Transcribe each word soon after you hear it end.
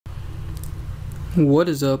What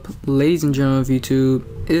is up, ladies and gentlemen of YouTube?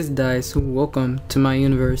 It's Dice. Welcome to my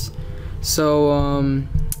universe. So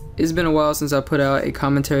it's been a while since I put out a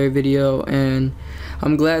commentary video, and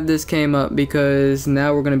I'm glad this came up because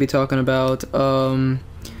now we're going to be talking about one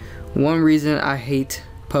reason I hate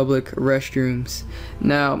public restrooms.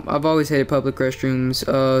 Now, I've always hated public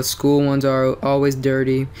restrooms. School ones are always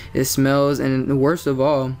dirty, it smells, and worst of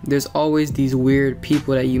all, there's always these weird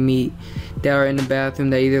people that you meet that are in the bathroom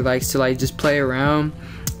that either likes to just play around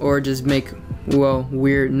or just make, well,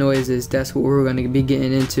 weird noises. That's what we're going to be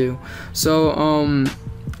getting into. So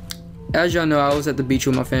as y'all know, I was at the beach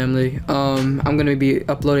with my family. I'm going to be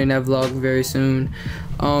uploading that vlog very soon.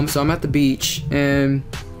 So I'm at the beach, and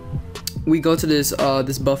we go to this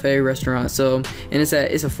this buffet restaurant. So, and it's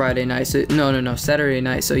a Friday night. So no, Saturday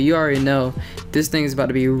night. So you already know this thing is about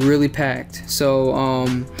to be really packed. So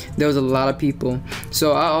there was a lot of people.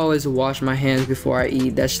 So I always wash my hands before I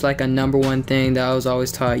eat. That's like a #1 thing that I was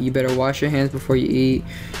always taught. You better wash your hands before you eat.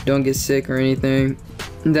 Don't get sick or anything,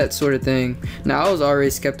 that sort of thing. Now, I was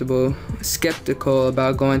already skeptical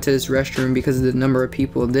about going to this restroom because of the number of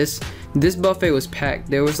people. This buffet was packed.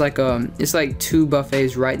 There was like it's like 2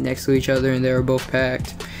 buffets right next to each other, and they were both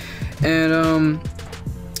packed. And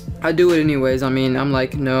I do it anyways. I mean, I'm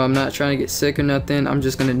like, no, I'm not trying to get sick or nothing. I'm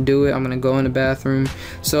just gonna do it. I'm gonna go in the bathroom.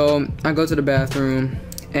 So I go to the bathroom,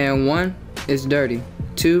 and 1, it's dirty.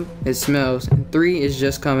 2, it smells, and 3 is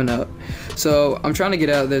just coming up. So I'm trying to get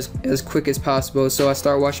out of this as quick as possible. So I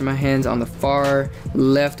start washing my hands on the far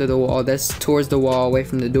left of the wall. That's towards the wall, away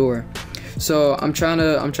from the door. So I'm trying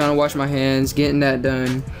to wash my hands, getting that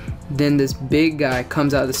done. Then this big guy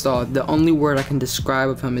comes out of the stall. The only word I can describe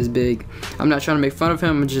of him is big. I'm not trying to make fun of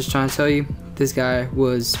him. I'm just trying to tell you this guy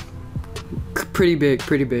was pretty big.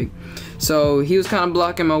 So he was kind of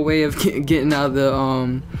blocking my way of getting out of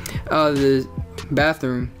the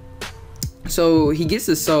bathroom. So he gets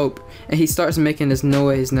the soap and he starts making this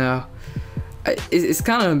noise. Now it's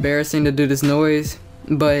kind of embarrassing to do this noise,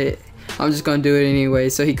 but I'm just gonna do it anyway.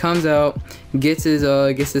 So he comes out, gets his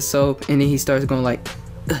soap, and then he starts going like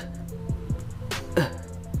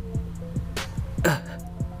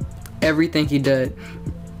everything he did.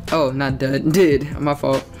 Oh, not did, my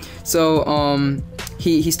fault. So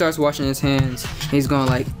he starts washing his hands. He's going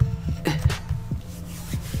like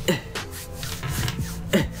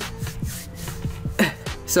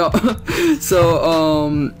so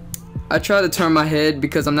I try to turn my head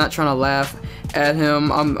because I'm not trying to laugh at him.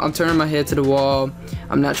 I'm turning my head to the wall.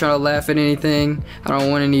 I'm not trying to laugh at anything. I don't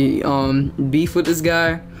want any beef with this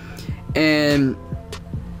guy. And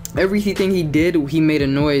everything he did, he made a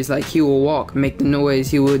noise. Like, he will walk, make the noise.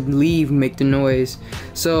 He would leave, make the noise.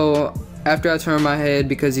 So after I turn my head,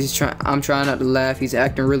 because I'm trying not to laugh, he's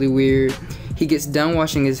acting really weird. He gets done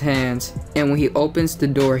washing his hands, and when he opens the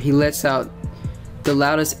door, he lets out the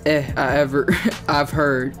loudest I've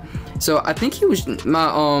heard. So I think he was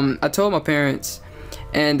I told my parents,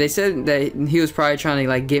 and they said that he was probably trying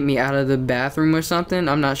to get me out of the bathroom or something.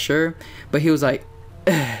 I'm not sure, but he was like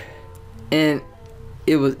and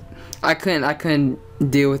it was, I couldn't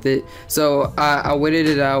deal with it. So I waited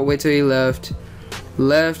it out, wait till he left,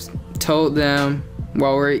 told them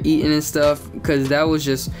while we're eating and stuff, because that was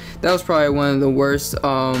probably one of the worst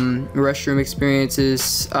restroom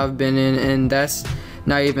experiences I've been in, and that's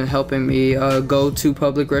not even helping me go to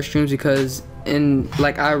public restrooms, because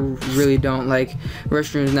I really don't like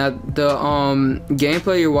restrooms. Now, the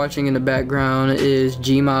gameplay you're watching in the background is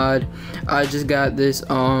Gmod. I just got this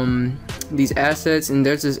these assets, and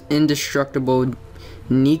there's this indestructible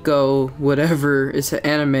Nico whatever, it's an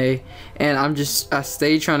anime, and I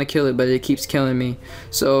stay trying to kill it, but it keeps killing me.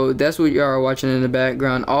 So that's what you are watching in the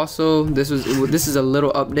background. Also, this is a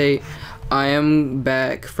little update. I am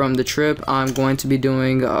back from the trip. I'm going to be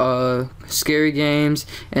doing scary games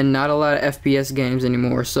and not a lot of FPS games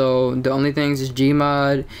anymore. So the only things is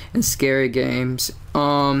Gmod and scary games.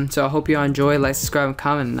 So I hope y'all enjoy. Like, subscribe, and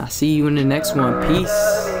comment, and I'll see you in the next one. Peace.